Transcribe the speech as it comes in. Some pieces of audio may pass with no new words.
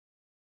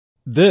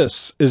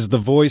This is the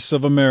voice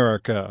of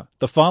America.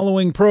 The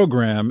following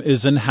program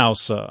is in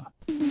Hausa.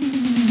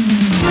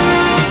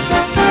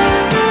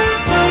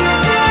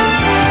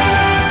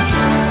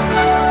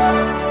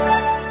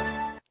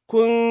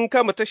 Kun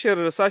kama tashar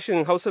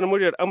sashen Hausa na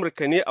muryar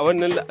Amurka ne a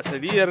wannan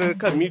la'asariyar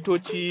kan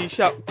mitoci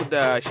 13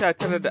 da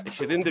 19 da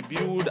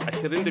 22 da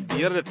 25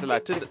 da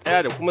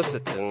 31 da kuma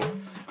 60.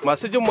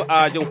 Masu jin mu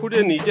a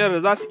jamhuriyar Nijar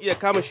za su iya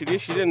kama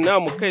shirye-shiryen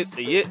namu kai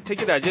tsaye ta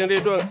gidajen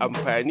rediyon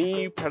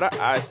amfani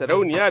fara'a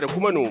sarauniya da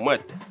kuma nomad.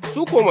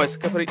 Su ko masu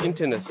kafar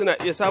intanet suna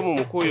iya samun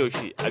mu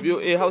koyaushe a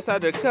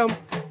voahausa.com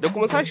da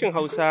kuma sashen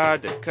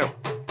hausa.com.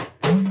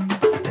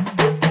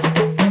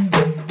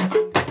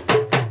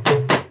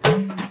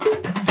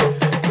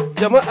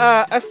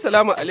 Jama'a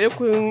Assalamu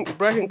alaikum,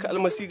 Ibrahim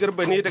Kalmasi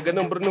Garba ne daga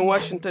nan birnin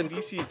Washington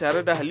DC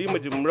tare da Halima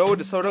Jimrau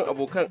da sauran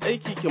abokan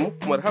aiki ke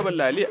muku marhaban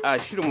lale a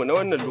shirinmu na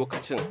wannan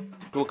lokacin.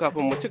 To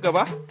kafin mu ci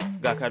gaba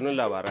ga kanun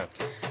labaran.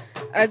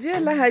 A jiya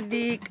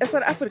Lahadi,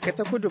 ƙasar Afirka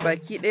ta Kudu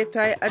baki ɗaya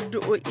ta yi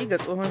addu'o'i ga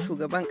tsohon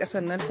shugaban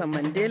ƙasar Nelson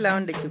Mandela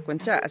wanda ke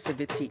kwance a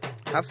asibiti.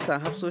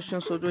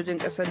 Hafsoshin sojojin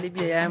ƙasar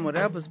Libya ya yi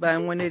murabus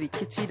bayan wani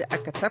rikici da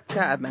aka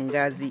tafka a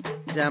Benghazi.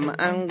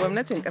 Jami'an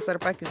gwamnatin ƙasar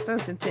Pakistan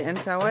sun ce 'yan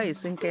tawaye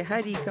sun kai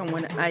hari kan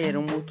wani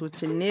ayarin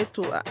motocin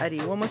NATO a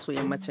arewa maso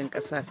yammacin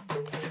ƙasar.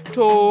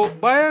 To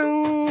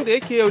bayan da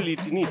yake yau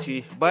Litini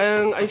ce,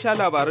 bayan an sha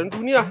labaran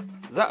duniya,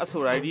 za a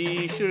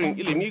saurari shirin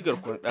ilimi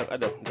garkuwar ɗan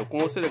adam da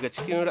kuma wasu daga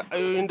cikin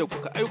ra'ayoyin da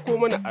kuka aiko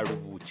mana a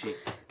rubuce.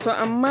 To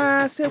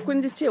amma sai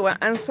kun ji cewa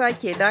an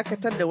sake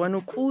dakatar da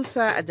wani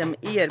kusa a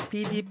jam'iyyar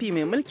PDP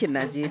mai mulkin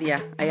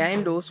Najeriya a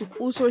yayin da wasu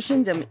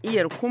kusoshin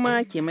jam'iyyar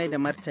kuma ke mai da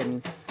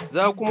martani.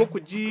 Za kuma ku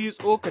ji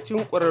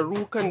tsokacin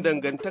ƙwararru kan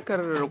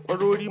dangantakar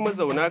ƙwarori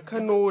mazauna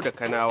Kano da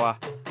Kanawa.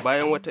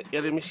 Bayan wata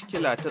 'yar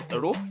mishkila ta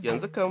tsaro,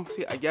 yanzu kam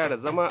sai a gyara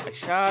zama a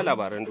sha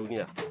labaran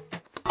duniya.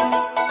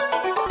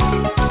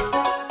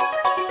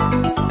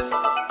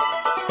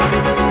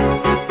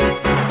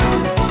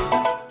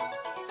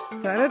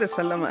 Tare da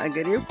sallama a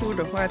gare ku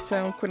da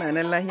fatan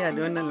kunanan lahiya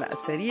da wannan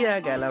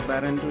la'asariya ga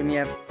labaran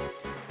duniyar.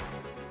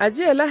 A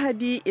jiya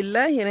Lahadi,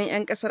 illahirin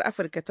 'yan kasar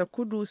Afirka ta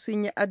Kudu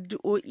sun yi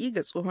addu'o'i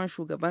ga tsohon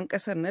shugaban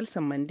kasar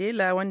Nelson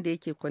Mandela wanda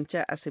yake kwance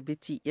a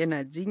asibiti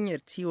yana jinyar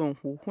ciwon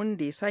huhun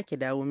da ya sake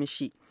dawo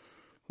mishi.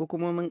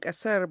 Hukumomin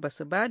kasar ba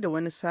su ba da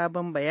wani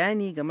sabon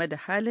bayani game da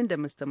halin da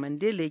Mr.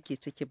 Mandela yake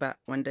ciki ba,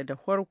 wanda da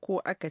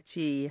farko aka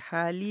ce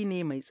hali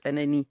ne mai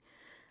tsanani.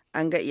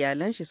 An ga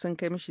iyalan shi sun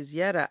kai mishi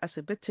ziyara a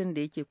asibitin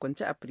da yake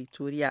kwance a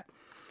Pretoria.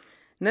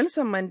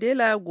 Nelson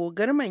Mandela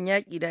gogarman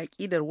yaƙi da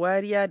aƙidar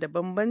wariya da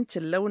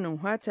bambancin launin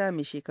fata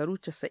mai shekaru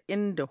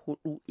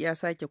 94 ya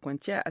sake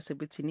kwance a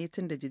asibiti ne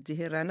tun da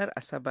jijjihin ranar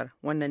Asabar.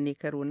 Wannan ne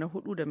karo na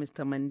hudu da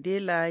Mr.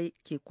 Mandela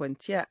ke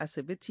kwance a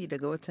asibiti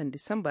daga watan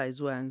Disamba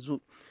zuwa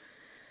yanzu.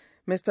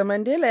 Mr.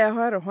 Mandela ya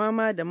fara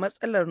fama da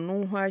matsalar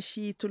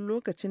numfashi tun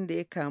lokacin da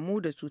ya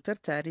kamu da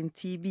cutar tarin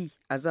TB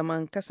a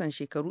zaman kasan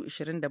shekaru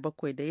 27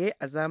 da ya yi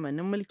a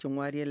zamanin mulkin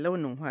wariyar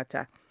launin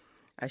fata.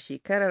 A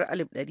shekarar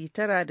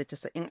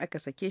 1990 aka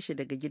sake shi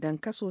daga gidan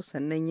kaso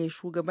sannan ya yi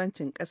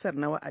shugabancin kasar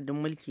na wa'adin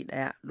mulki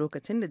daya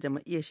lokacin da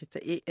jam'iyyar shi ta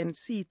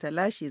ANC ta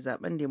lashe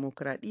zaben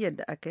demokuraɗiyyar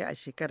da aka yi a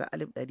shekarar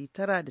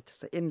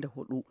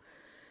 1994.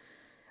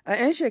 A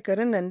 'yan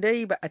shekarun nan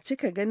dai ba a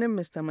cika ganin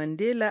Mr.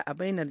 Mandela a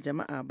bainar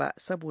jama'a ba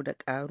saboda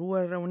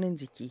ƙaruwar raunin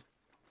jiki.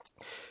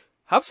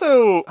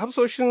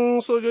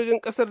 Hafsoshin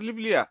sojojin ƙasar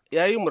Libya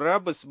ya yi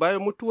murabus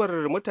bayan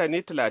mutuwar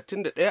mutane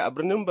 31 a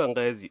birnin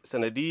Benghazi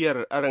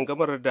sanadiyar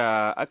arangamar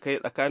da aka yi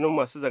tsakanin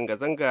masu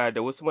zanga-zanga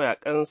da wasu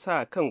mayakan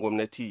sa kan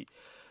gwamnati.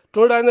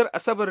 Tun ranar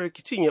Asabar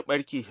rikicin ya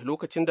ɓarke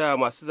lokacin da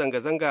masu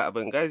zanga-zanga a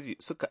Benghazi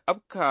suka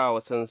afka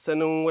wa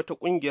sansanin wata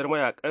ƙungiyar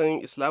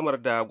mayakan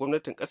Islamar da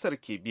gwamnatin ƙasar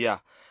ke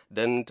biya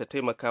don ta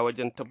taimaka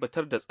wajen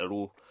tabbatar da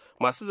tsaro.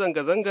 Masu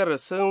zanga-zangar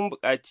sun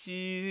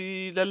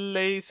buƙaci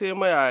lallai sai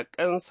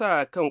mayakan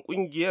sa kan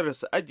ƙungiyar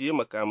su ajiye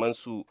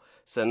makamansu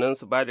sannan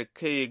su ba da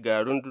kai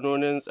ga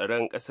rundunonin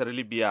tsaron ƙasar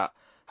Libya.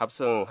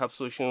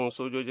 Hafsoshin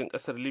sojojin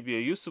ƙasar Libya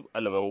Yusuf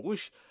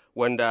Al-Mangush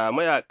wanda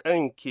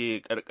mayakan ke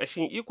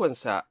ƙarƙashin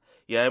ikonsa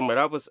yayin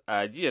murabus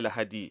a jiya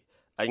Lahadi.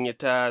 An yi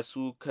ta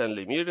sukan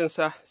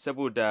lamirinsa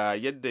saboda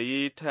yadda ya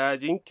yi ta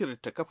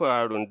jinkirta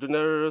kafa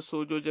rundunar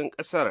sojojin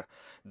ƙasar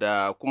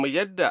da kuma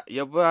yadda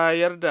ya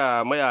bayar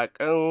da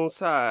mayakan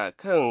sa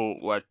kan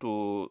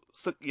wato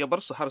ya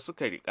bar su har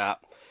suka riƙa.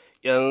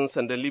 'Yan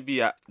sandan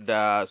Libya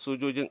da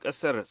sojojin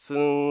ƙasar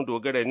sun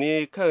dogara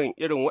ne kan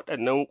irin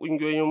waɗannan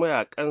ƙungiyoyin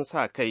mayakan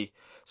sa kai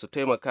su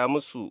taimaka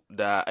musu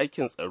da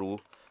aikin tsaro.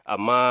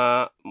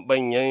 Amma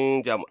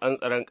banyan jami'an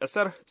tsaron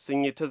ƙasar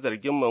sun yi ta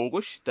zargin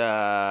Mangush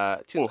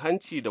da cin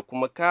hanci da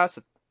kuma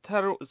kasa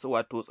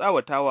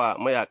tsawatawa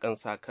mayakan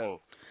sa-kan.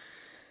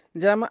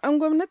 Jami'an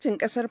gwamnatin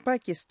ƙasar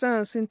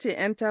Pakistan sun ce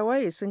 'yan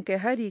tawaye sun kai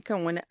hari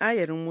kan wani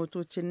ayarin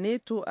motocin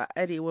NATO a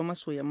arewa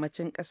maso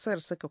yammacin ƙasar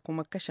suka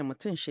kuma kashe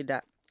mutum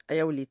 6. A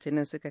yau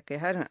Litinin suka kai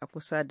harin a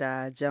kusa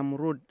da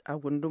Jamrud a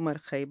gundumar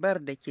Khaibar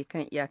da ke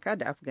kan iyaka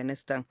da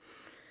Afghanistan.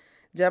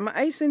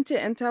 Jami'ai sun ce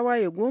 'yan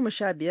tawaye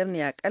 15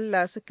 ne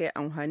akalla suka yi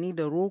amfani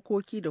da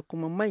rokoki da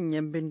kuma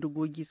manyan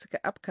bindigogi suka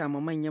afka ma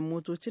manyan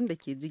motocin da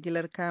ke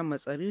jigilar kama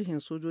tsarihin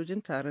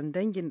sojojin taron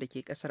dangin da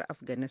ke kasar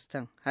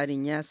Afghanistan.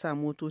 Harin ya sa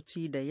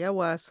motoci da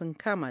yawa sun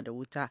kama da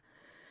wuta.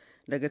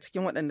 Daga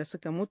cikin waɗanda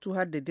suka mutu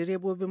har da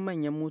direbobin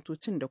manyan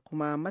motocin da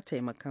kuma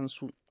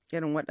mataimakansu.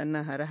 Irin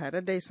waɗannan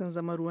hare-hare dai sun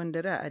zama ruwan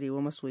dare a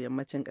arewa maso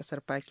yammacin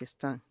ƙasar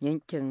Pakistan,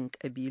 yankin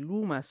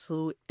ƙabilu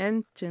masu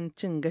 'yancin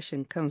cin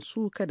gashin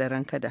kansu kada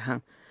ranka da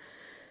han.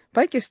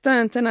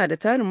 Pakistan tana da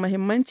tarin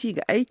mahimmanci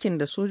ga aikin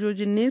da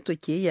sojojin NATO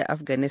ke yi a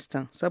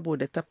Afghanistan,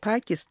 saboda ta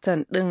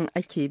Pakistan ɗin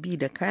ake bi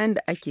da kayan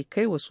da ake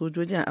kai wa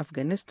sojojin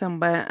Afghanistan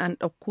bayan an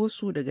ɗauko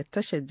su daga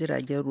tashar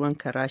jiragen ruwan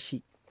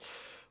Karashi.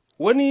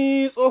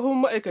 Wani tsohon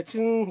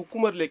ma'aikacin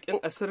hukumar leƙen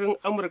asirin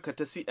Amurka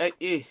ta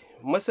CIA,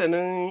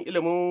 masanin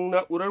ilimin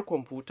na'urar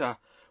kwamfuta,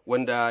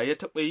 wanda ya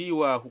taɓa yi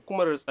wa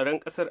hukumar tsaron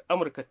ƙasar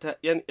Amurka ta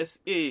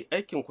NSA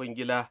aikin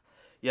kwangila,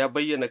 ya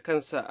bayyana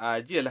kansa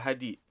a jiya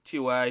Lahadi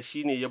cewa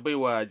shi ne ya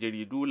baiwa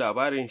jaridu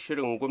labarin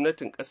shirin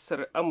gwamnatin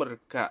ƙasar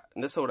Amurka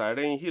na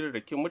sauraren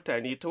hirarrakin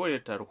mutane ta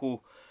wayar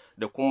tarho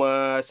da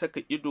kuma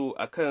saka ido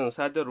akan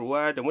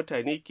sadarwa da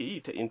mutane ke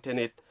yi ta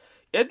intanet.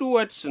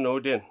 Edward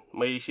Snowden,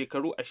 mai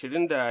shekaru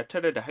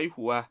 29 da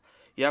haihuwa,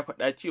 ya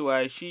faɗa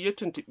cewa shi ya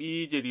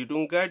tuntuɓi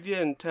jaridun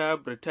Guardian ta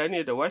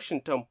Birtaniya da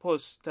Washington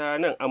Post ta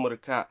nan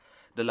Amurka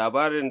da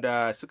labarin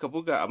da suka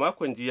buga a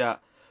makon jiya.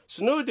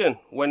 Snowden,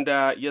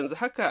 wanda yanzu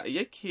haka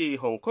yake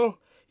Hong Kong,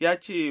 ya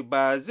ce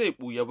ba zai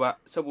ɓuya ba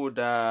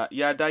saboda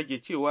ya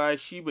dage cewa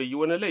shi bai yi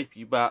wani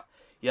laifi ba.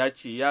 Ya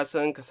ce ya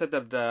san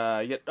kasadar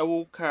da ya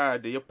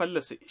ɗauka da ya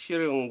fallasa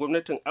shirin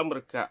gwamnatin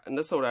Amurka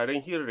na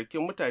sauraren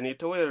hirarrakin mutane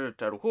ta wayar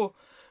tarho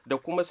da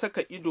kuma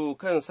saka ido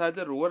kan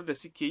sadarwar da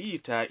suke yi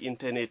ta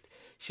intanet,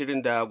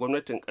 shirin da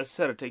gwamnatin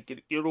ƙasar ta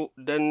ƙirƙiro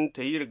don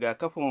ta yi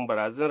rigakafin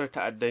barazanar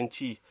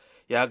ta'addanci.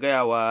 Ya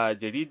gaya wa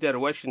jaridar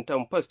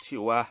Washington Post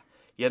cewa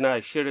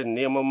yana shirin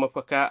neman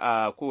mafaka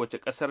a kowace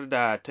ƙasar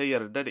da ta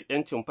yarda da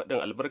 'yancin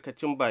faɗin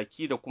albarkacin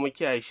baki da kuma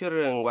kiyaye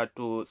shirin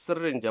wato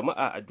sirrin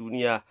jama'a a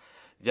duniya.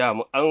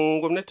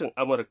 Jami'an gwamnatin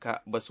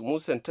Amurka ba su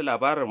musanta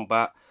labarin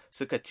ba,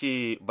 suka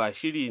ce ba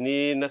shiri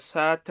ne na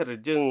satar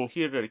jin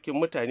hirarrakin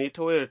mutane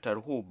ta wayar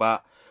tarho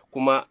ba,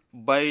 kuma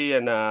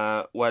bayanan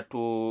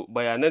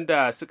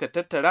da suka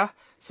tattara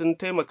sun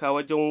taimaka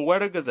wajen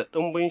wargaza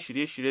ɗimbin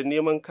shirye-shiryen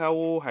neman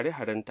kawo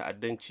hare-haren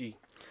ta'addanci.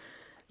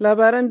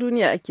 Labaran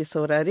duniya ake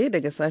saurare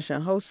daga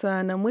sashen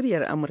Hausa na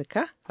muryar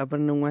Amurka a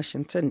birnin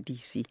Washington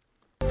DC.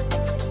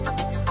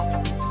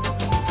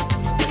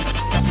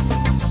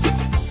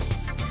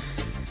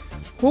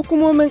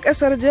 Hukumomin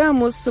kasar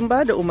Jamus sun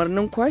ba da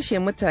umarnin kwashe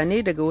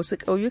mutane daga wasu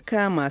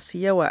ƙauyuka masu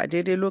yawa a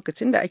daidai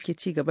lokacin da ake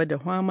ci gaba da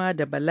fama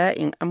da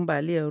bala'in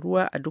ambaliyar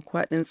ruwa a duk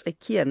faɗin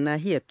tsakiyar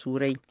nahiyar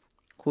Turai.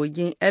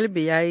 Kogin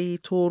Elbe ya yi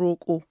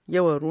toroko,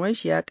 yawan ruwan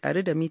shi ya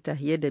ƙaru da mita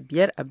fiye da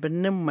 5 a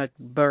birnin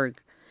Magdeburg.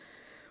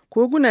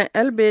 Kogunan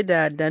Elbe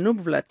da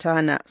Danube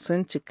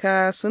sun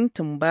cika sun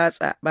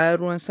tumbatsa bayan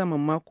ruwan saman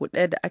mako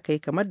ɗaya da aka yi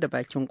kamar da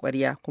bakin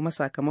ƙwarya, kuma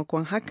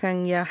sakamakon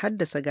hakan ya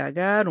haddasa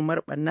gagarumar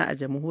ɓanna a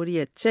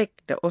jamhuriyar Czech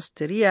da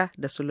Austria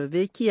da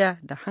Slovakia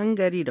da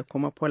Hungary da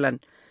kuma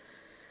Poland.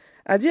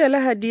 A jiya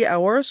Lahadi a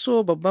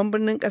Warsaw, babban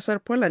birnin ƙasar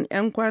Poland,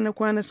 'yan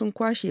kwana-kwana sun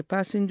kwashe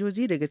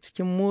fasinjoji daga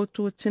cikin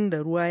motocin da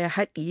ruwa ya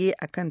haɗiye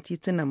a kan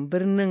titunan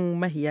birnin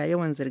mahiya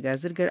yawan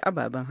zirga-zirgar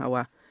ababen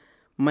hawa.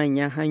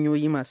 Manyan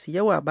hanyoyi masu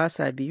yawa ba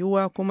sa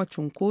biyuwa kuma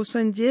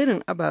cunkoson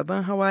jerin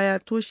ababen hawa ya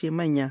toshe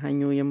manyan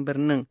hanyoyin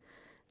birnin.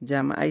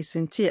 Jami'ai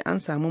sun ce an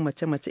samu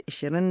mace-mace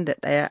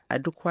 21 a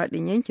duk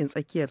faɗin yankin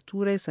tsakiyar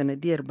Turai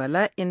sanadiyar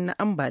bala'in na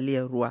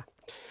ambaliyar ruwa.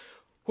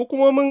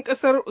 Hukumomin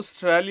ƙasar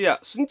Australia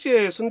sun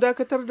ce sun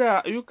dakatar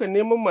da ayyukan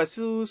neman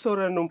masu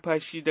sauran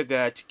numfashi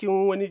daga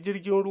cikin wani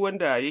jirgin ruwan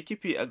da ya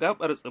kife a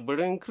gabar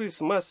tsibirin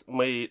Christmas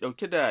mai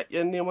ɗauke da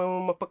 'yan neman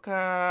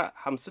mafaka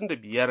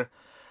 55.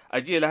 A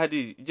jiya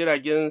Lahadi,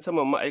 jiragen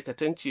saman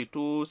ma'aikatan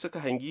ceto suka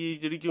hangi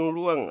jirgin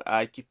ruwan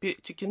a kife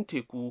cikin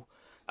teku.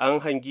 An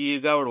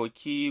hangi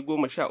gawarwaki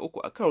 13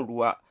 a kan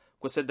ruwa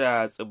kusa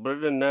da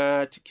tsibirin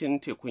na cikin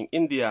tekun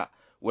Indiya,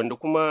 wanda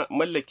kuma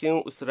mallakin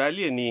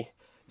Australia ne.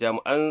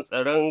 Jami'an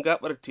tsaron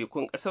gabar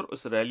tekun ƙasar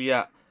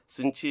Australia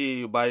sun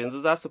ce ba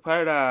yanzu za su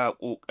fara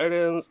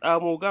ƙoƙarin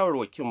tsamo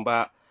gawarwakin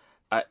ba.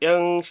 A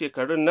 'yan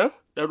shekarun nan,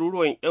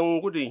 ɗaruruwan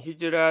 'yan gudun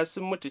hijira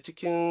sun mutu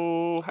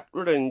cikin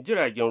haɗuran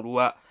jiragen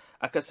ruwa.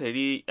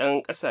 Akasari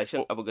 'yan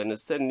ƙasashen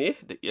Afghanistan ne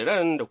da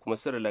Iran da kuma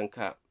Sri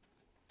Lanka.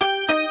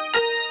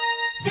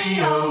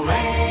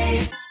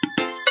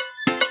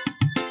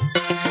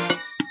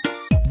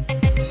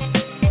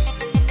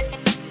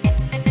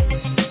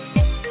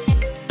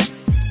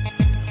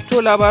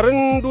 To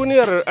labaran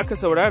duniyar aka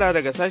saurara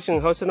daga sashen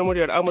Hausa na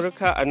muryar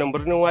Amurka a nan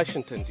birnin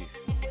Washington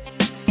DC.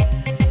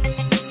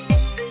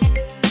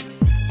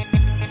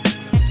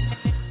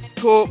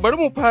 To bari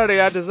mu fara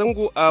yada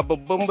zango a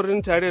babban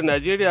birnin tarayyar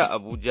Najeriya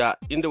Abuja,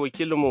 inda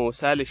wakilinmu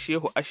Salih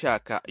Shehu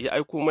Ashaka ya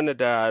aiko mana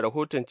da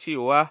rahoton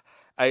cewa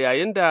a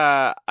yayin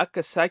da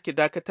aka sake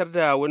dakatar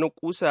da wani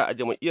kusa a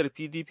jam'iyyar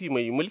PDP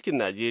mai mulkin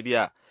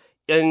Najeriya,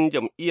 'yan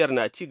jam'iyyar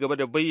na ci gaba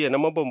da bayyana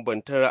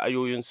mabambantan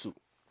ra'ayoyinsu.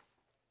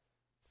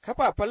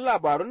 Kafafen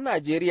labarun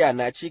Najeriya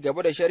na ci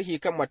gaba da sharhi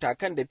kan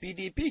matakan da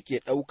PDP ke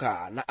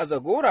ɗauka na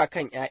azagora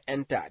kan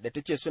 'ya'yanta da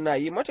ta ce suna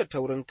yi mata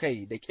taurin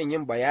kai da ƙin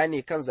yin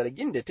bayani kan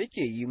zargin da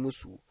take yi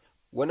musu.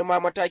 Wani ma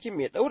matakin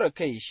mai ɗaura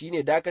kai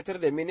shine dakatar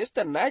da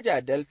ministan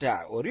Niger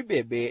Delta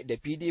Oribebe da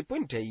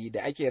PDP ta yi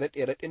da ake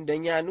raɗe-raɗin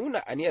don ya nuna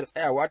aniyar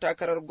tsayawa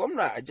takarar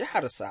gwamna a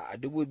jiharsa a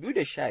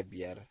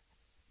 2015.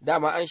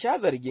 Dama an sha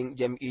zargin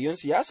jam'iyyun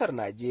siyasar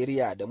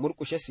Najeriya da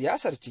murƙushe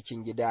siyasar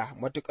cikin gida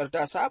matuƙar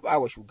ta saba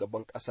wa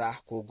shugaban ƙasa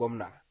ko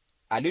gwamna.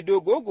 Ali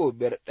Dogo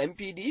Gobir ɗan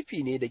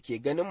PDP ne da ke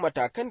ganin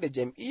matakan da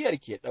jam'iyyar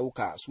ke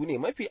ɗauka su ne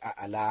mafi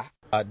a'ala.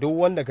 Duk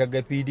wanda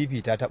kaga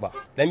PDP ta taɓa,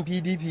 ɗan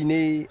PDP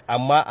ne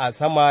amma a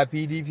sama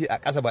PDP a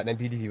ƙasa ba ɗan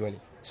PDP ba ne.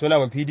 Suna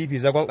ma PDP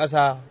zagon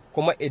ƙasa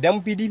kuma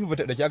idan PDP ba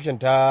ta ɗauki action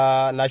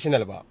ta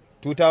national ba,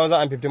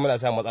 2015 muna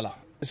samun matsala.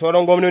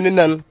 Sauran gwamnonin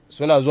nan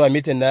suna zuwa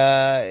mitin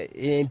na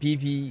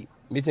ANPP,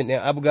 mitin ɗin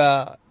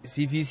ABGA,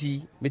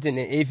 CPC, mitin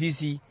ɗin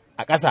APC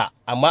a ƙasa,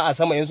 amma a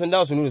sama in sun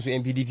dawo su nuna su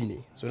yan PDP ne.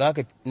 So da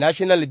haka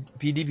national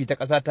PDP ta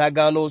ƙasa ta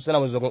gano suna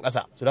masu zagon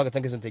ƙasa, so da haka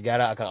tanke sun ta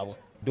gyara akan abu.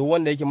 Duk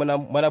wanda yake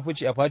mana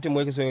fuci a fatin mu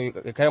yake so ya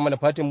kare mana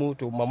fatin mu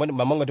to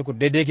maman ga tukur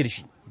daidai yake da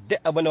shi. Duk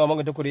abin da maman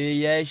ga tukur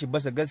ya yi shi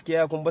basa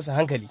gaskiya kuma basa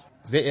hankali.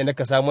 Zai iya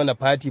nakasa mana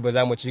fati ba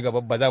za mu ci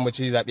gaba ba za mu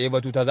ci zaɓe ba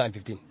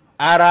 2015.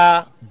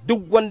 Ara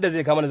duk wanda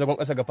zai kawo mana zagon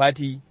ƙasa ga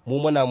fati mu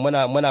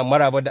muna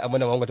maraba da abin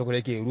da maman ga tukur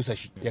yake rusa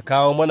shi. Ya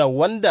kawo mana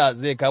wanda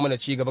zai kawo mana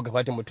ci gaba ga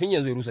fatin mu tun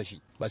yanzu ya rusa shi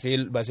ba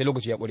sai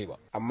lokaci ya ƙure ba.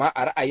 Amma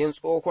a ra'ayin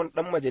tsohon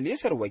ɗan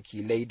majalisar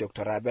wakilai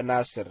Dr. Rabe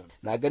Nasir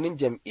na ganin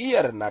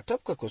jam'iyyar na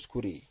tafka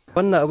kuskure.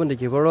 Wannan abin da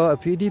ke faruwa a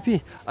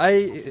PDP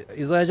ai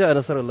iza ja a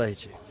nasarar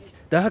ce.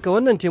 Don haka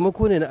wannan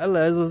taimako ne na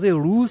Allah ya zo zai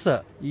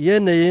rusa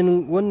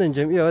yanayin wannan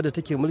jam'iyya wadda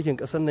take mulkin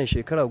ƙasar nan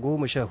shekara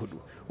 14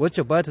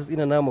 wacce ba ta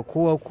tsina nama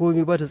kowa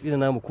komi ba ta tsina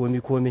nama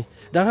komi.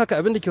 Don haka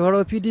abin da ke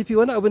faruwa PDP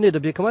wani abu ne da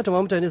bai kamata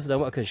ma mutane su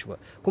damu akan shi ba.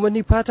 Kuma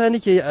ni fata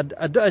nake yi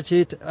addu'a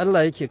ce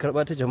Allah yake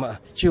karba ta jama'a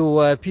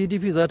cewa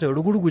PDP za ta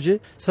rugurguje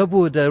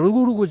saboda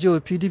rugurgujewa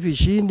PDP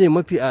shine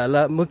mafi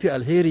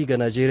alheri ga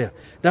Najeriya.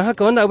 Don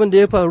haka wannan abin da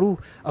ya faru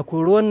a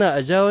kori wannan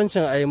a ja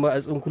wancan a yi ma a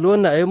tsinkuli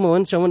wannan a yi ma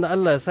wancan wanda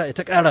Allah ya sa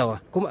ita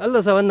karawa. Kuma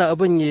Allah sa wannan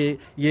abin ya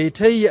yi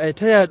ta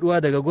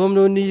yaduwa daga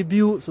gwamnoni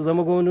 2 su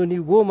zama gwamnoni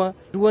 10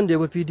 duk wanda ya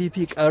bi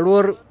PDP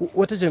karuwar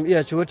wata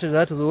jam'iyya ce wacce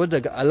za ta zo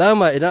daga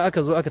alama idan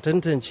aka zo aka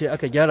tantance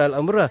aka gyara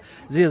al'amura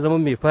zai zama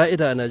mai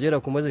fa'ida a Najeriya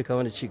kuma zai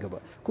kawo ci gaba.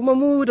 Kuma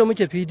mu da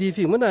muke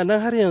PDP muna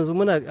nan har yanzu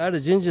muna ƙara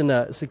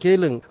jinjina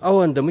sikelin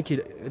awon da muke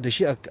da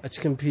shi a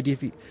cikin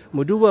PDP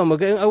mu duba mu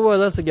ga in abubuwa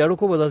za su gyaru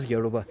ko ba za su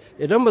gyaru ba.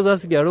 Idan ba za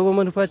su gyaru ba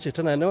manufa ce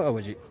tana nan a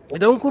waje.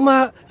 Idan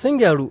kuma sun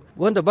gyaru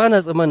wanda ba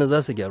na tsammanin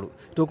za su gyaru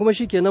to kuma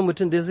shikenan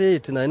mutum dai zai yi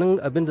tunanin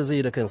abin da zai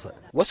yi da kansa.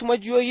 Wasu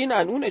majiyoyi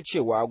na nuna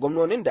cewa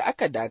gwamnonin da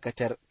aka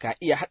dakatar ka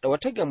iya haɗa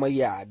wata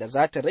gamayya da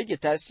za ta rage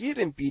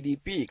tasirin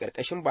PDP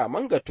ƙarƙashin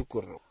Bamanga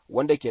Tukur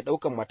wanda ke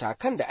ɗaukan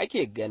matakan da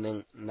ake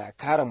ganin na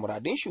kare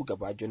muradun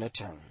shugaba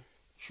Jonathan.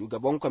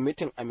 Shugaban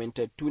kwamitin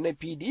amintattu na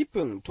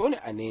PDP Tony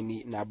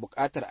Aneni na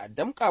buƙatar a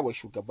damƙa wa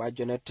shugaba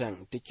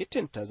Jonathan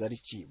tikitin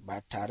tazarci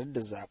ba tare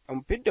da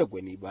zaben fidda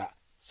gwani ba.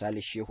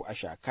 Salih Shehu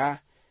Ashaka,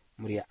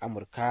 murya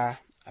Amurka,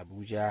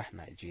 Abuja,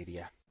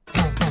 Najeriya.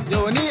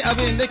 Yau ni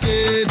abin da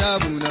ke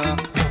damuna,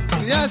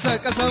 siyasar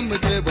ƙasar mu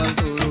ke ban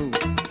tsoro,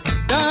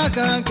 don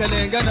haka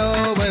hankalin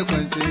gano bai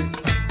kwance,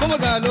 kuma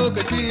ga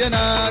lokaci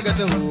yana ga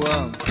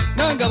tahowa,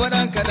 nan gaba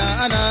ɗan kaɗan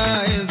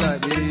ana yin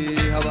zaɓe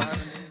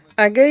haba.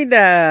 A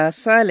gaida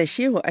Sale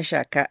Shehu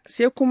Ashaka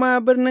sai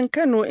kuma birnin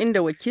Kano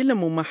inda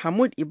wakilinmu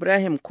Mahmud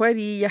Ibrahim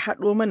Kwari ya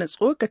haɗo mana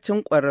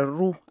tsokacin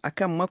ƙwararru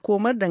akan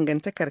makomar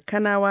dangantakar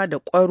Kanawa da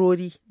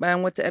ƙwarori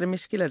bayan wata 'yar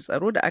mishkilar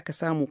tsaro da aka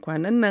samu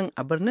kwanan nan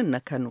a birnin na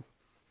Kano.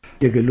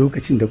 Daga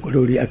lokacin da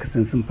ƙwarori aka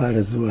san sun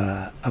fara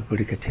zuwa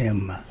Afirka ta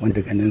yamma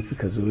wanda daga nan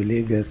suka zo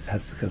Legas har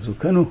suka zo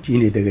Kano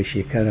shine daga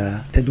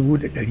shekara ta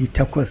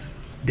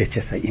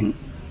 1890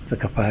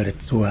 suka fara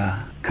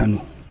zuwa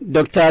Kano.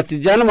 Dr.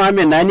 Tijjani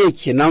Muhammad Nane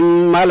kenan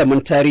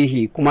malamin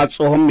tarihi kuma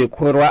tsohon mai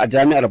koyarwa a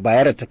Jami'ar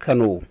Bayero ta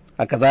Kano.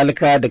 A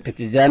kazalika Dr.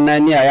 Tijjani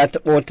Naniya ya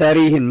taɓo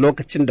tarihin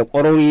lokacin da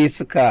ƙwarori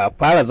suka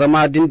fara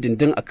zama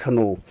dindindin a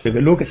Kano.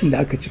 Daga lokacin da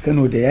aka ci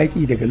Kano da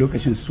yaƙi daga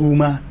lokacin su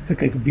ma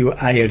suka biyo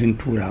ayarin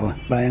Turawa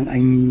bayan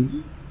an yi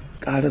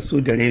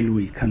ƙaraso da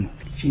railway Kano.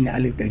 Shine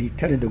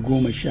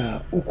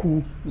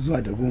 1913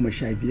 zuwa da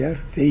 15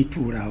 sai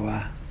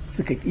Turawa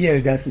suka ƙi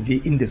yarda su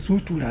je inda su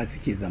Turawa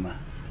suke zama.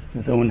 Su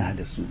zauna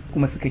da su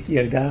kuma suka ki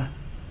yarda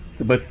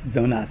su bar su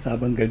zauna a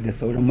sabon gari da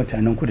sauran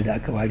mutanen kudu da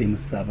aka ware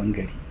musu sabon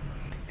gari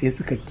sai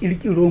suka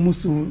kirkiro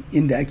musu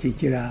inda ake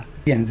kira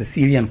yanzu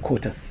Syrian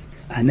quarters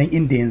a nan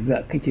inda yanzu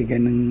kake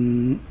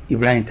ganin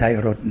Ibrahim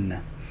Tayo Road din nan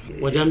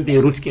wajen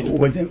Beirut kenan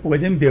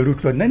wajen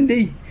Beirut Road nan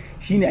dai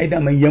shine ai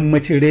daman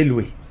yammacin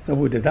railway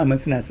saboda zaman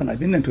suna son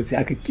abin nan to sai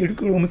aka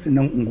kirkiro musu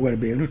nan unguwar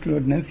Beirut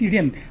Road nan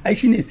Syrian ai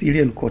shine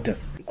Syrian quarters.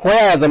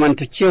 Koya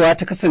zamantakewa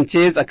ta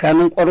kasance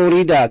tsakanin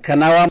ƙwarori da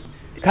Kanawa?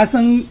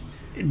 Kasan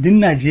din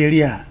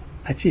Najeriya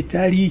a ce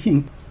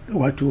tarihin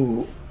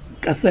wato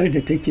ƙasar da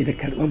take da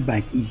karɓar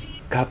baƙi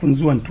kafin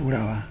zuwan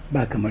turawa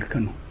ba kamar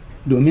Kano,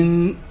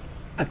 domin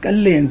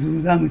akalla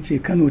yanzu za mu ce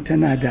Kano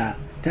tana da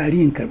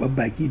tarihin karɓar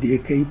baki da ya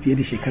kai fiye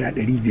da shekara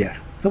 500.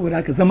 Saboda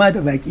haka zama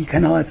da baki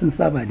Kanawa sun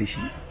saba da shi.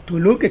 To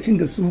lokacin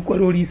da su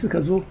kwarori suka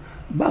zo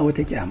ba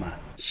wata kyama.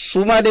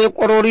 Su ma dai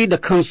kwarori da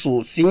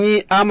kansu sun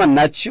yi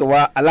amanna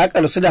cewa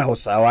alakar su da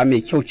Hausawa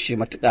mai kyau ce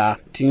matuƙa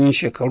tun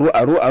shekaru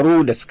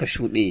aro-aro da suka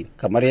shuɗe,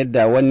 kamar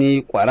yadda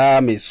wani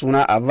kwara mai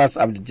suna Abbas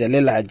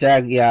Abdul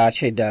Hajjaj ya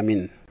shaida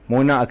min.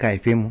 Mu nan aka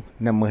haife mu,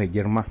 nan muka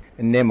girma.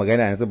 In ne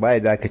magana yanzu ba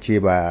da aka ce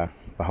ba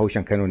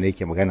Bahaushen Kano ne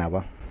yake magana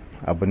ba.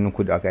 A birnin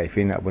Kudu aka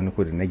haife ni, a birnin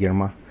Kudu na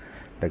girma.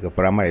 Daga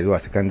firamare zuwa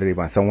sakandare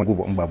ban san wani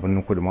gubu in ba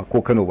birnin Kudu ma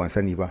ko Kano ban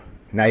sani ba.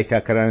 Na yi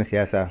takarar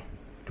siyasa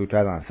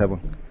 2007.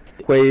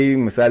 Akwai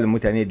misalin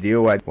mutane da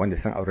yawa wanda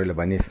sun aure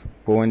Lebanese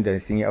ko wanda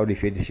sun yi aure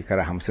fiye da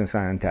shekara 50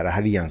 sanan tare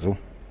har yanzu.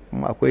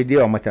 Kuma akwai da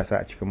yawa matasa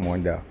a cikin mu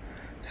wanda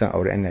sun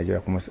aure 'yan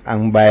Najeriya kuma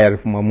an bayar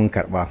kuma mun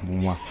karba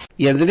mu ma.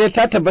 Yanzu dai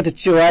ta tabbata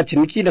cewa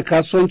ciniki da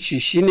kasuwanci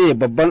shine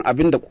babban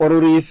abin da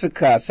kwarori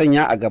suka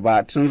sanya a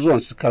gaba tun zuwan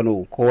su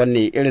Kano. Ko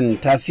wanne irin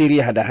tasiri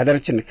hada-hadar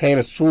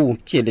cinikayyar su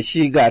ke da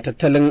shi ga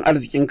tattalin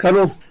arzikin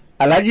Kano?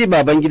 Alhaji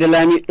Babangida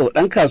Lamido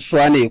ɗan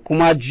kasuwa ne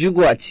kuma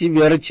jigo a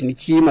cibiyar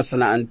ciniki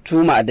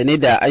masana'antu ma'adanai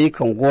da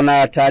ayyukan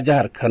gona ta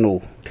jihar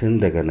Kano. Tun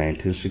daga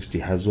 1960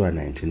 har zuwa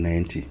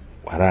 1990,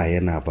 kwara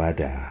yana ba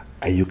da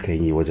ayyukan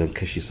yi wajen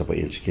kashi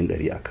 70 cikin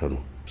 100 a Kano,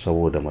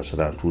 saboda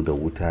masana'antu da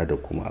wuta da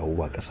kuma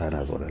abubuwa ƙasa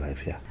na zaune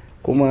lafiya.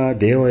 Kuma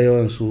da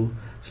yawan su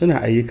suna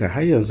ayyuka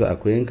har yanzu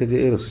akwai in kaje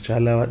irin su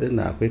Calawa ɗin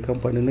akwai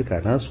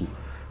kamfaninnika nasu.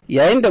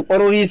 Yayin da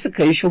kwarori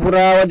suka yi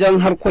shuhura wajen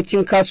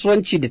harkokin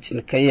kasuwanci da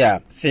cinikayya,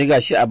 sai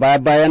gashi a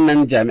bayan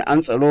nan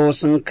jami'an tsaro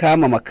sun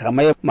kama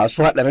makamai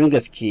masu haɗarin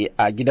gaske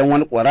a gidan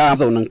wani kwara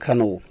zaunin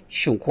Kano.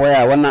 Shin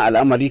koya wannan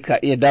al'amari ka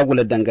iya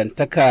dagula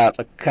dangantaka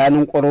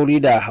tsakanin kwarori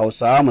da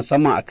Hausawa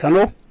musamman a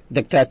Kano?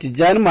 Dr.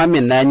 Tijjani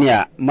Muhammad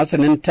Naniya,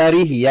 masanin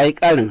tarihi, ya yi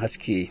ƙarin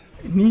haske.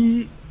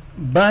 Ni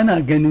ba na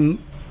ganin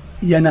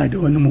yana da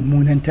wani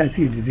mummunan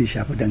tasiri da zai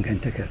shafi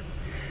dangantakar.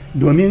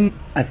 Domin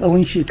a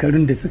tsawon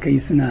shekarun da suka yi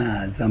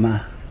suna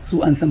zama,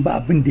 su an san ba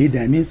abin da ya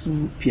dame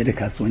su fiye da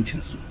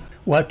kasuwancinsu.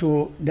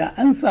 Wato da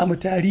an samu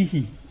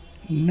tarihi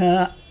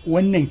na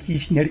wannan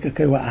kishin ya rika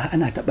kaiwa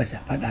ana taɓa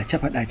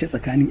faɗace-faɗace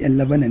tsakanin 'yan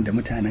Labanan da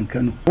mutanen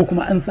Kano, ko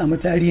kuma an samu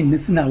tarihin na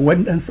suna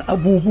waɗansu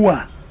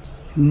abubuwa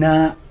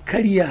na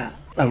karya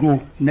tsaro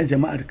na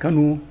jama'ar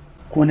Kano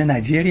ko na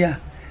Najeriya,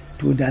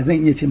 to da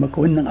zan iya ce maka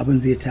wannan abin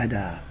zai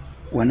tada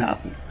wani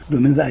abu,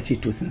 domin za a ce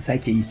to sun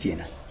sake yi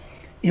kenan.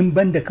 In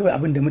ban da kawai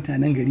abin da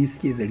mutanen gari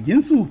suke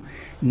zargin su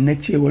na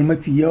cewar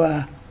mafi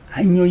yawa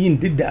hanyoyin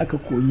duk da aka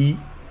koyi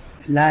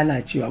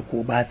lalacewa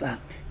ko batsa,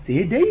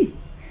 sai dai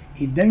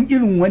idan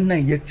irin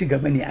wannan ya ci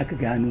gaba ne aka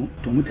gano,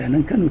 to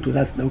mutanen Kano to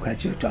za su ɗauka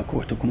cewa to akwai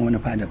wata kuma wani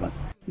fada ban.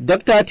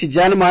 Dr.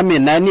 Tijjani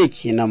Muhammad Naniya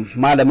kenan,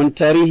 malamin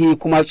tarihi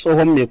kuma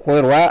tsohon mai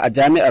koyarwa a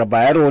Jami'ar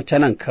Bayero ta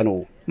nan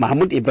Kano.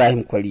 Mahmud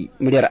Ibrahim Kwari,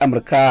 muryar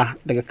Amurka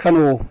daga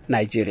Kano,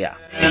 Najeriya.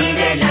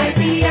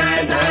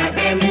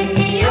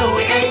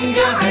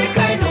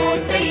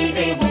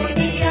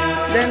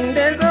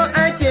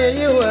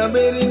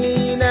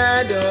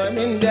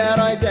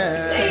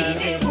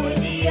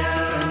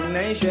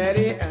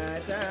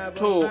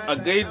 To a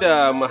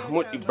gaida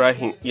Mahmud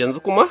Ibrahim, yanzu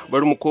kuma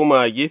bari mu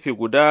koma gefe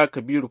guda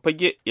Kabiru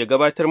Fage ya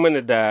gabatar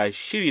mana da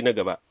shiri na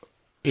gaba.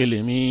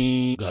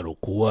 Ilimi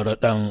garkuwar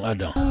ɗan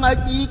Adam.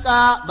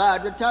 Hakika ba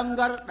da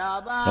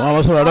tangarɗa ba. Amma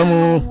masu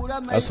mu,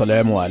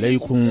 Assalamu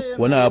alaikum,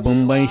 wani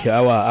abin ban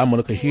sha'awa a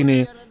Amurka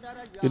shine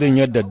irin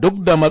yadda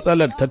duk da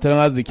matsalar tattalin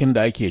arzikin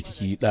da ake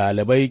ciki,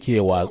 ɗalibai ke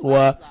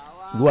watsuwa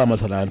zuwa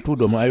masana'antu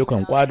domin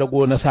ayyukan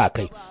kwadago na sa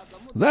kai.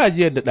 Za a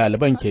ji yadda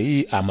ɗaliban ke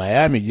yi a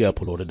Miami jiya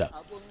Florida.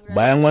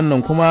 Bayan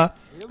wannan kuma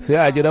sai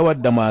a ji rawar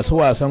da masu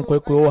wasan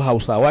kwaikwayo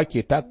Hausawa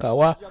ke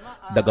takawa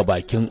daga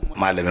bakin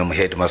malamin mu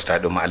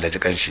headmaster din mu Allah ji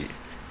kanshi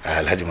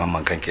Alhaji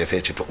Mamman Kanke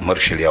sai ce to Umar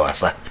shirya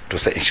wasa, to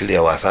sai in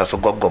shirya wasa su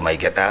goggo mai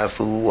gyada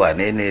su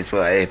wane ne su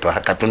to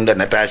haka tunda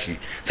na tashi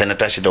sai na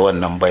tashi da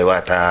wannan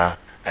baiwa ta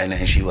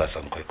ainihin shi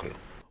wasan kwaikwayo.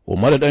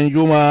 Umar dan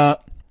Juma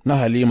na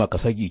Halima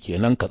Kasagi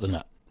kenan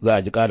Katsina. Za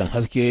a ji karin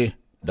haske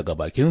daga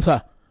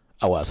bakinsa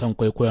a wasan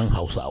kwaikwayon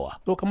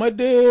Hausawa. To kamar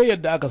dai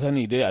yadda aka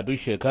sani dai a duk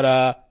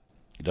shekara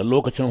idan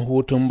lokacin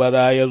hutun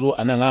bara ya zo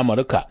a nan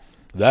Amurka,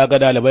 za ga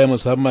dalibai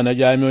musamman na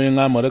jami'o'in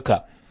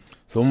Amurka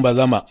sun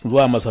bazama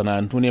zuwa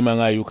masana'antu neman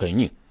ayyukan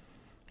yi.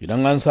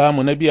 Idan an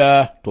samu na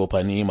biya to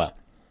fa nima,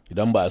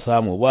 idan ba a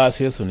samu ba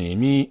sai su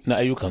nemi na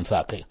ayyukan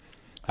sa kai.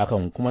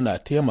 Hakan kuma na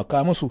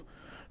taimaka musu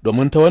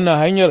domin ta wannan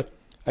hanyar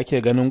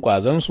ake ganin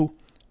ƙwazansu,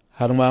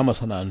 har ma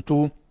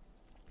masana'antu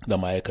da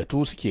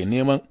ma'aikatu suke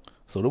neman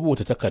su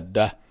rubuta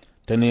takarda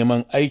ta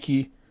neman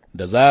aiki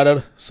da zarar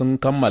sun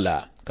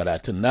kammala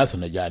karatun nasu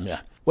na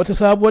jami'a. Wata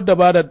sabuwar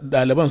dabarar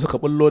ɗaliban suka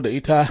bullo da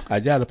ita a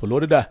jihar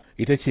Florida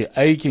ita ce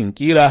aikin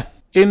kira,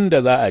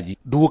 inda za a ji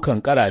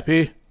dukan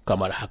karafe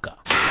kamar haka.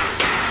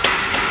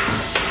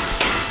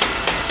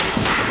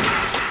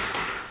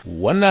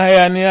 Wannan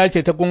hayaniya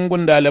ce ta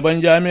gungun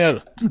ɗaliban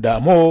jami'ar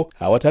Damo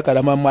a wata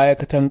ƙaramar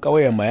ma'aikatan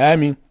ƙauyen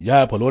Miami,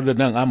 jihar Florida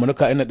nan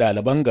Amurka, inda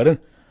ɗaliban garin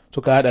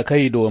suka haɗa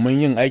kai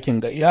domin yin aikin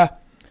gayya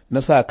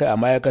na sa kai a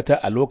ma'aikata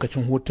a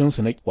lokacin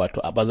hutunsu na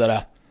wato a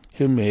bazara.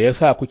 Shin me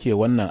yasa kuke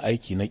wannan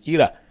aiki na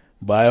kira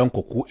bayan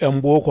ku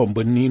 'yan bokon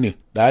birni ne?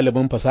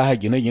 Ɗalibin fasaha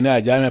gine-gine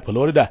a jami'ar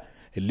Florida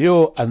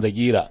Leo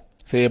Anzagira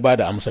sai ya ba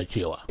da amsar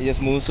cewa It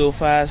just moves so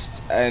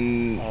fast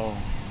and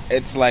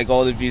it's like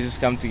all the pieces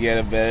come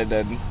together better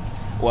than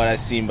what I've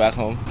seen back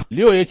home.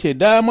 Leo ya ce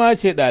dama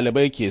ce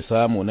ɗalibai ke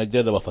samu na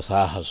jarraba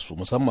fasaharsu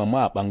musamman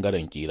ma a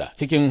ɓangaren kira.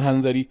 Cikin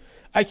hanzari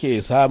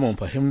ake samun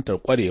fahimtar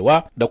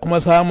kwarewa da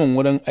kuma samun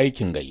wurin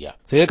aikin gayya.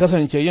 Sai ya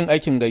kasance yin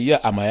aikin gayya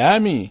a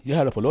Miami,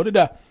 jihar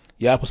Florida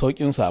ya fi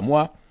sauƙin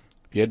samuwa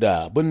fiye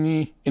da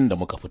birni inda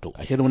muka fito.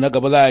 A shirin na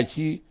gaba za a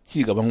ci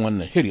gaban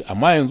wannan shiri,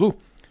 amma yanzu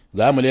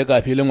za mu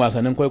leƙa filin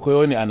wasannin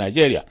kwaikwayo ne a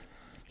Najeriya.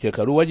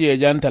 Shekaru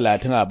wajejen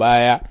 30 a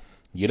baya,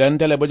 gidan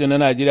talabijin na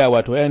Najeriya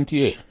wato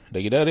NTA da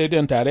gidan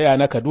rediyon tarayya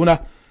na Kaduna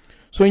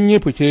sun yi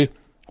fice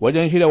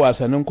wajen shirya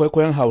wasannin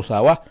kwaikwayon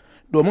Hausawa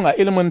domin a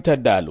ilmantar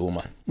da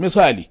al'umma.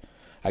 Misali,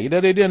 a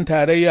gidan rediyon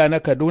tarayya na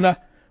Kaduna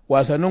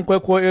wasannin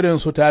kwaikwayo irin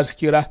su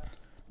taskira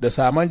da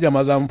saman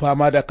jamazan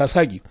fama da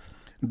kasagi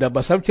da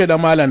basabce da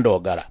malam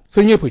dogara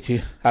sun yi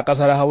fice a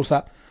ƙasar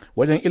Hausa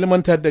wajen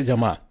ilmantar da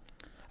jama'a.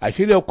 A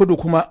shirya kudu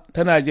kuma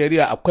ta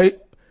Najeriya akwai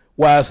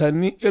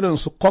wasanni irin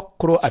su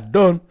kokro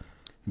addon,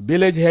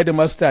 village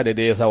headmaster da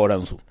dai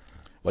sauransu.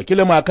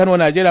 Wakilin Kano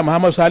Najeriya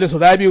Muhammad Salisu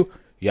Rabiu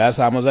ya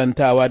samu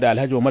zantawa da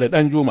Alhaji Umar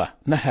Danjuma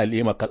na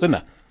Halima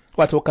Katsina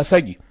wato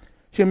Kasagi.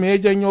 Shin me ya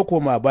janyo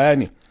koma baya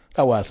ne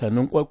a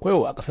wasannin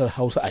kwaikwayo a ƙasar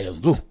Hausa a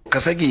yanzu?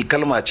 Kasagi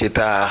kalma ce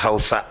ta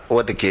Hausa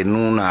wadda ke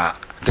nuna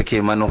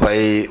take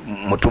manufai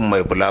mutum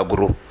mai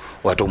bulaguro,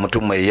 wato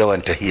mutum mai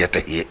yawan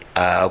tahiye-tahiye.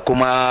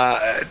 Kuma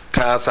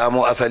ta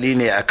samo asali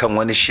ne akan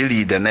wani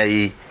shiri da na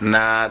yi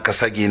na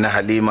Kasagi na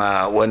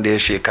Halima wanda ya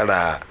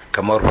shekara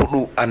kamar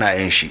 4 ana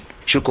yin shi.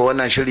 Shi ko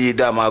wannan shiri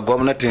dama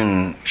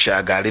gwamnatin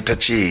Shagari ta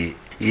ce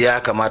ya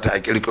kamata a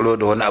kirkiro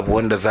da wani abu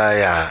wanda za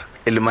ya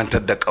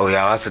ilmantar da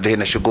ƙauyawa su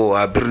daina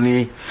shigowa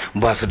birni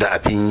ba su da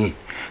abin yi.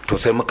 To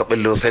sai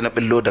na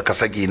billo da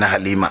Kasagi na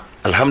Halima.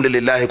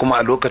 Alhamdulillah kuma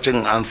a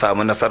lokacin an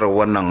samu nasarar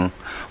wannan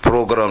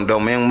program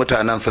domin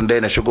mutanen sun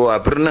daina shigowa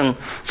birnin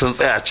sun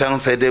tsaya can,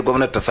 sai dai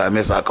gwamnati ta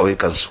same su a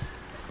ƙauyukansu.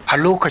 A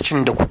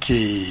lokacin da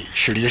kuke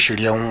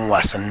shirye-shiryen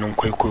wasannin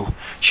kwaikwayo,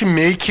 shin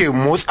me yake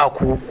motsa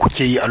ku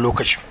kuke yi a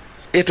lokacin?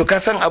 To ka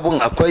san abun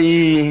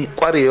akwai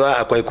kwarewa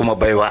akwai kuma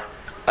baiwa.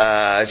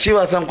 Shi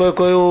wasan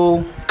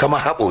kwaikwayo kama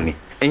haɓo ne,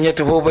 in ya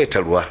tafi bai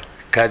taruwa.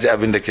 Ka ji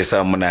abin da ke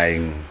sa muna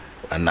yin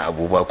wannan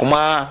abubuwa,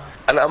 kuma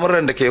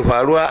al'amuran da ke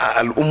faruwa a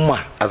al'umma,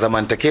 a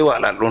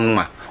zamantakewa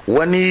al'umma,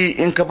 wani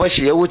in ka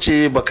bashi ya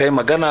wuce ba kai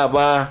magana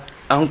ba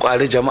an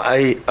kwari jama'a,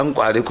 an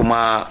kwari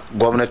kuma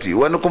gwamnati,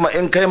 wani kuma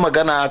in kai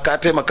magana ka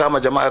taimaka ma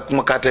jama'a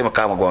kuma ka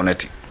taimaka ma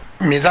gwamnati.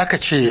 Me za ka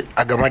ce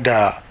a game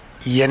da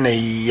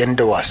yanayi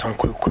yanda wasan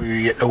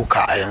kwaikwayo ya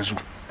ɗauka a yanzu?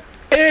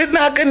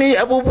 Na gani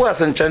abubuwa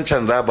sun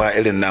cancanza ba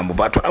irin namu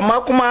ba, to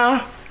amma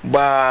kuma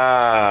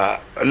ba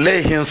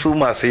laihin su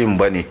masu yin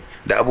bane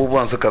da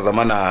abubuwan suka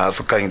zamana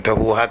sukan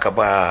taho haka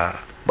ba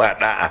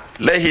da'a.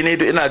 Laihi ne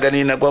duk ina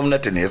gani na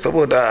gwamnati ne,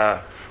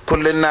 saboda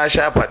kullum na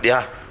sha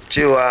faɗiya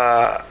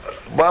cewa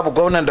babu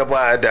gwamnan da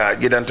baya da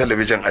gidan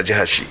talabijin a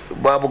jihar shi,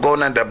 babu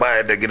gwamnan da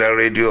baya da gidan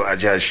rediyo a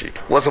jihar shi,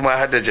 wasu ma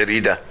har da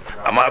jarida.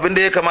 Amma abin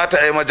da ya kamata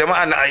a yi ma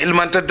jama'a na a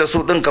ilmantar da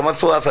su din kamar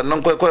su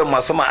wasannin kwaikwayon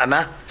masu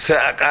ma'ana, sai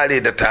a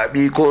kare da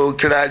tabi ko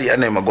kirari a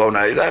nema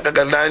gwamna. Za ka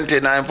ga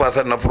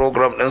 99% na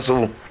program din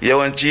su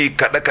yawanci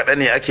kaɗe-kaɗe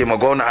ne ake ma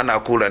gwamna ana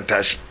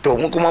kuranta shi. To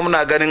mu kuma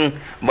muna ganin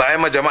ba a yi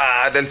ma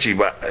jama'a adalci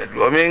ba,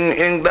 domin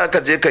in za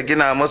ka je ka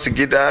gina masu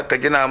gida, ka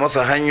gina masu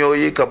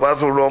hanyoyi, ka ba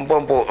su ruwan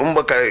famfo, in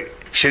baka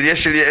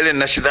shirye-shirye irin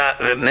na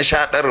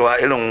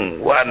shaɗarwa irin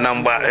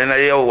wa'annan ba na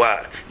yauwa,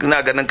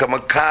 ina ganin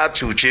kamar ka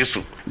cuce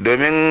su,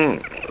 domin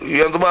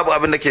yanzu babu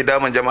abin da ke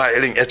damun jama'a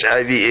irin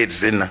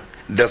HIV/AIDS din nan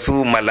da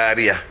su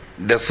malaria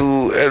da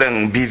su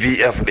irin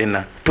BVF din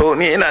nan. To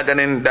ni ina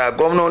ganin da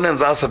gwamnonin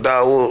za su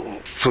dawo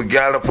su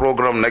gyara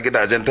program na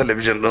gidajen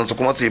talabijin din su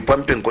kuma su yi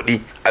famfin kuɗi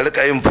a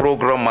rika yin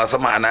program masu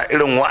ma'ana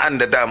irin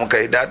wa'anda da muka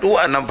yi, da duk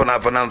wa'annan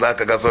fina-finan za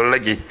ka ga sun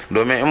rage,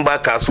 domin in ba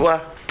kasuwa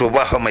to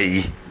ba fa mai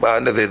yi, ba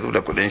wanda zai zo da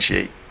kuɗin shi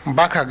yayi.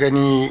 Baka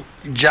gani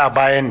ja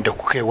bayan da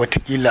kuka yi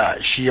watakila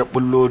shi ya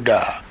bullo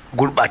da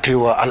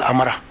gurɓatewa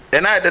al'amura?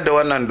 Ina yadda da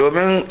wannan,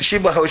 domin shi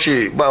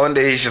Bahaushe ba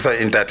wanda ya yi shi son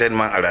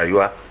entertainment a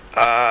rayuwa.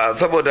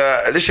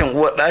 Saboda rashin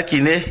uwar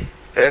ɗaki ne,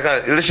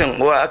 rashin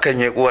uwa akan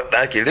yi uwar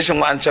ɗaki, rashin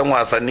wa'ancan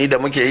wasanni da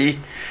muke yi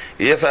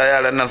yasa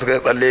yaran nan suka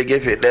tsalle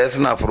gefe ɗaya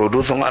suna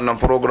producing waɗannan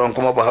program,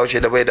 kuma Bahaushe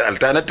da bai da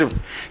alternative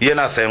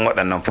yana sayan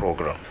waɗannan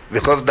program,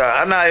 because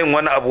da ana yin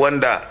wani abu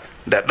wanda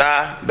da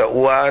ɗa da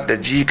uwa da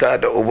jika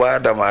da uba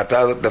da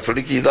mata da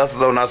suriki za su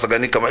zauna su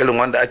gani kamar irin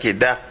wanda ake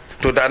da,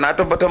 to da na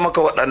tabbatar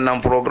maka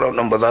waɗannan program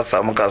ɗin ba za su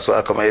samu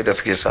kasuwa kamar yadda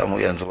suke samu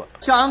yanzu ba.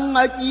 Can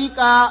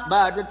hakika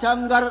ba da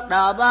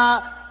tangarɗa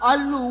ba,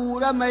 an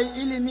lura mai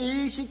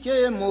ilimi shi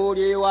ke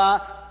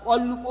morewa,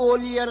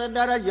 ƙwalƙoliyar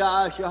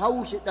daraja shi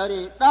haushi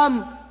ɗare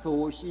ɗan,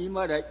 to shi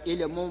mara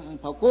ilimin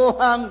fa ko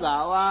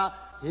hangawa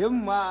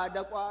himma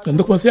da ƙwaro.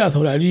 Yanzu kuma sai a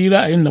saurari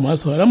ra'ayin da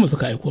masu sauraron mu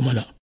suka aiko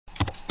mana.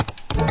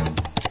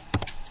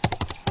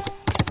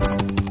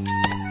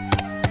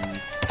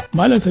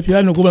 Malam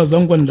Safiyanu Gumar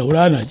zangon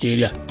Daura,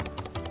 Najeriya,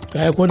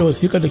 ya aiko da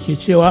wasiƙa da ke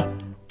cewa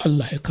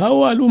Allah ya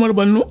kawo al'ummar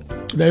Borno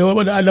da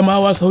yawa da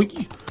Adamawa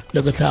sauki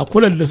daga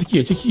takurar da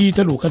suke ciki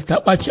ta dokar ta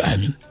ɓaci,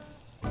 amin.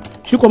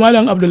 Shi kuma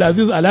Malam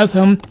Abdulaziz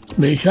Alhassan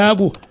mai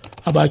shago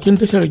a bakin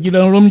tashar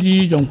gidan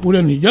Rumji,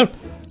 jamhuriyar Nijar,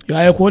 ya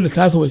aiko da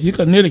tasa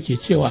wasiƙar ne da ke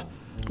cewa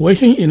wai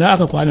shin ina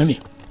aka kwana ne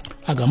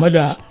a game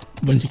da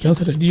binciken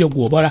sanadiyyar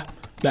gobara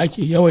da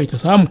ake yawaita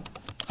samu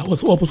a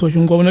wasu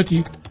ofisoshin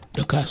gwamnati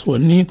da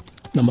kasuwanni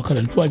da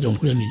makarantu a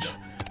jamhuriyar Nijar.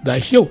 Ga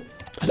shi yau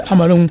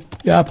al'amarin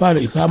ya fara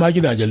isa ma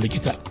gidajen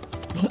likita.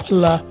 Don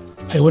Allah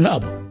ai wani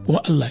abu,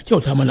 kuma Allah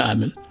kyauta mana,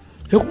 amin.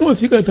 Sai kuma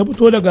wasiƙar ta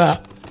fito daga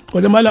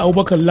wajen Malam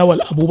Abubakar Lawal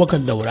Abubakar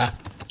Daura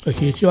da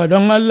ke cewa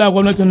don Allah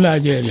gwamnatin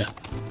Najeriya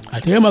a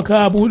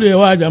taimaka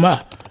buɗewa jama'a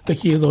da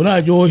ke zaune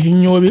a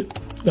jihohin Yobe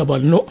da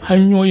Borno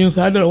hanyoyin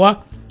sadarwa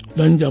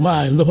don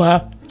jama'a yanzu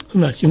fa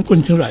suna cikin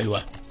kuncin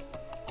rayuwa.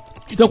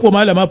 Ita ko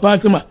Malama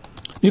Fatima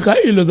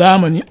Mika'ilu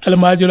Zamani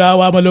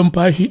Almajirawa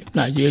Malumfashi,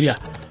 Najeriya,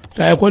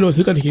 ta aiko da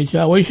wasiƙa da ke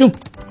cewa wai shin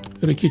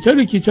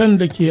rikice-rikicen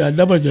da ke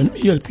addabar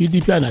jam'iyyar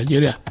PDP a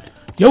Najeriya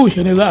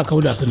yaushe ne za a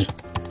kauda su ne?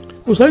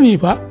 Ku sani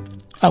fa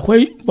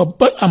akwai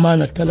babbar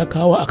amanar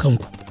talakawa a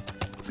kanku.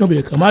 Na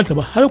bai kamata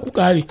ba har ku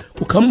ƙare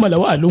ku kammala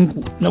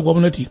wa'adinku na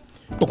gwamnati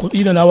ba ku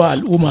tsina nawa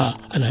al'umma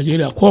a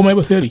Najeriya komai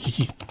ba sai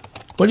rikici.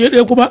 Waje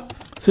ɗaya kuma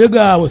sai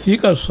ga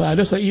wasiƙar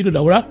Sade Sa'idu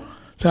Daura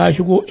ta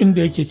shigo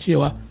inda yake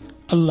cewa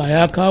Allah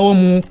ya kawo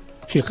mu,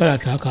 shekara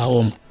ta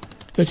kawo mu.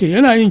 Ya ce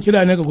yana yin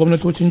kira ne ga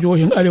gwamnatocin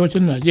jihohin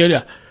arewacin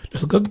Najeriya da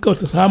su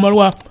gaggauta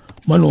samarwa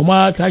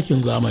manoma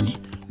takin zamani,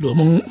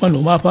 domin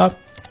manoma fa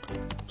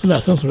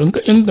suna son su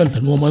rinka inganta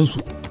nomansu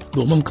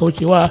domin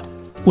kaucewa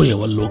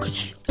ƙurewar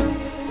lokaci.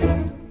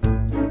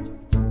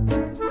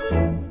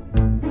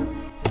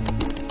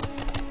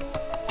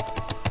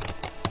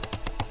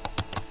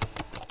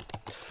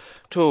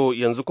 To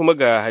yanzu kuma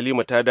ga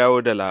Halima ta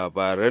dawo da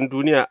labaran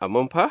duniya a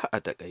manfa a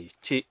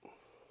takaice.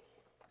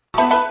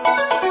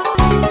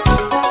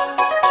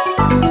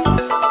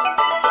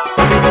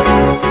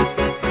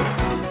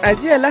 A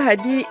jiya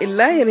Lahadi,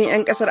 lahirin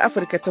 'yan kasar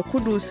Afirka ta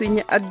Kudu sun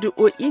yi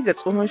addu'o'i ga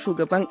tsohon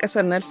shugaban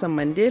kasar Nelson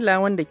Mandela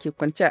wanda ke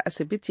kwance a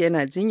asibiti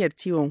yana jinyar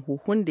ciwon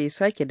huhun da ya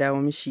sake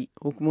dawo mishi.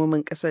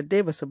 Hukumomin kasar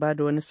dai basu ba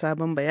da wani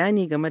sabon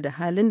bayani game da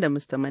halin da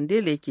Mr.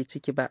 Mandela yake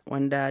ciki ba,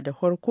 wanda da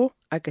farko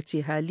aka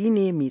ce hali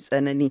ne mai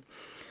tsanani.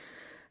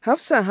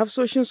 Hafsan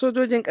hafsoshin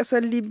sojojin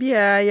ƙasar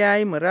Libya ya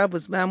yi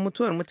murabus bayan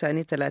mutuwar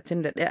mutane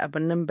 31 a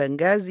birnin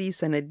Benghazi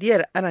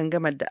sanadiyar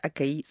arangamar da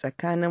aka yi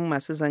tsakanin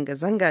masu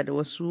zanga-zanga da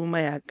wasu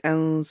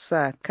mayakan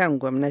sa kan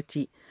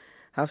gwamnati.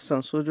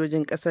 Hafsan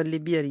sojojin ƙasar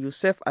Libya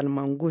Yusuf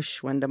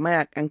Al-Mangush, wanda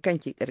mayakan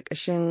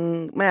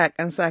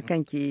sa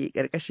kan ke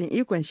ƙarƙashin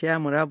ikon shi ya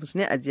murabus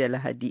ne a jiya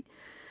Lahadi.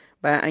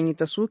 Bayan an yi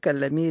ta sukan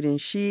lamirin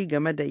shi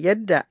game da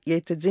yadda ya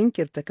ta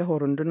jinkirta kafa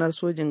rundunar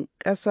sojin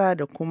ƙasa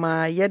da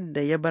kuma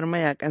yadda ya bar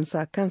mayakan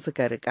sa kan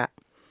suka rika.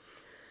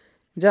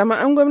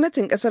 Jami'an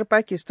gwamnatin ƙasar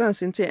Pakistan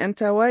sun ce 'yan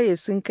tawaye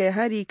sun kai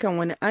hari kan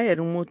wani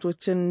ayarin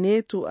motocin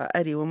NATO a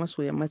arewa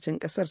maso yammacin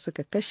ƙasar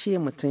suka kashe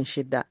mutum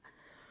 6.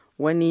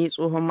 Wani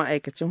tsohon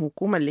ma'aikacin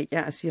hukumar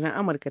leƙen asirin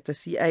Amurka ta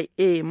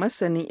CIA,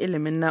 masanin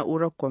ilimin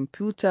na'urar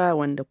kwamfuta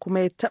wanda kuma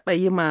ya taɓa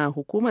yi ma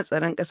hukumar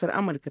tsaron ƙasar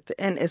Amurka ta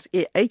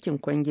NSA aikin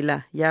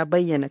kwangila, ya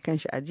bayyana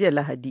kanshi a jiya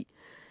Lahadi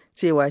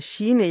cewa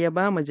shi ne ya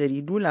ba ma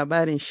jaridu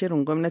labarin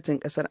shirin gwamnatin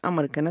ƙasar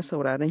Amurka na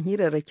sauraron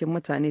hirarrakin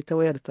mutane ta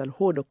wayar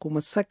talho da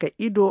kuma saka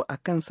ido a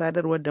kan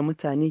sadarwar da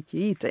mutane ke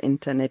yi ta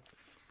intanet.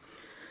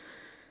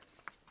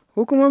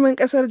 Hukumomin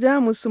kasar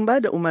Jamus sun ba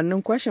da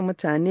umarnin kwashe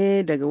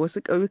mutane daga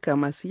wasu ƙauyuka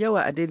masu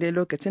yawa a daidai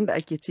lokacin da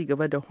ake ci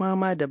gaba da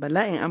fama da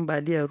bala'in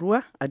ambaliyar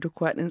ruwa a duk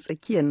faɗin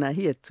tsakiyar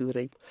nahiyar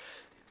Turai.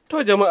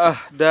 To jama'a,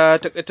 da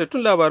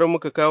takaitattun labaran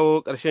muka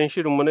kawo ƙarshen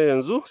shirinmu na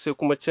yanzu, sai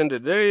kuma can da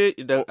dare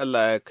idan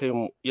Allah ya kai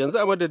mu. Yanzu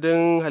a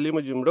madadin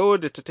Halima Jimrawo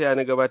da ta taya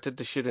ni gabatar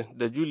da shirin,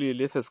 da Julie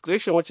Lathas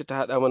Gresham wacce ta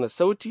haɗa mana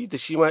sauti, da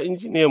shi ma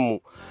injiniyan mu.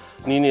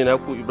 Ni ne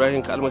naku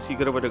Ibrahim Kalmasi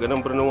Garba daga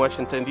nan birnin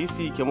Washington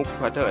DC, ke muku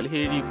fatan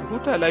alheri, ku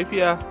huta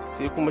lafiya,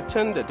 sai kuma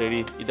can da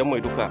dare idan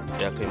mai duka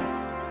ya kai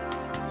mu.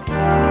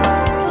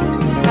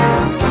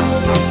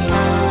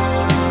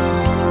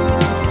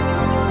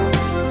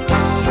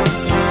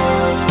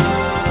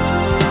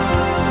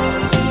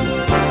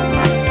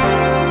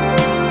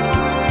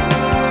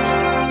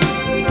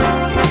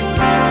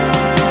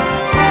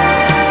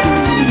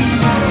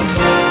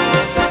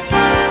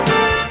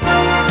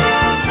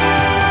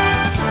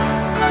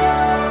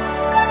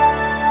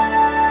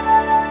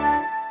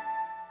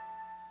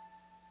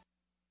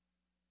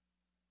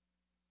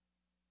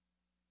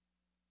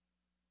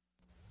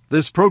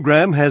 This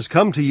program has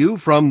come to you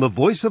from the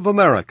Voice of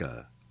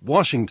America,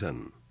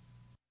 Washington.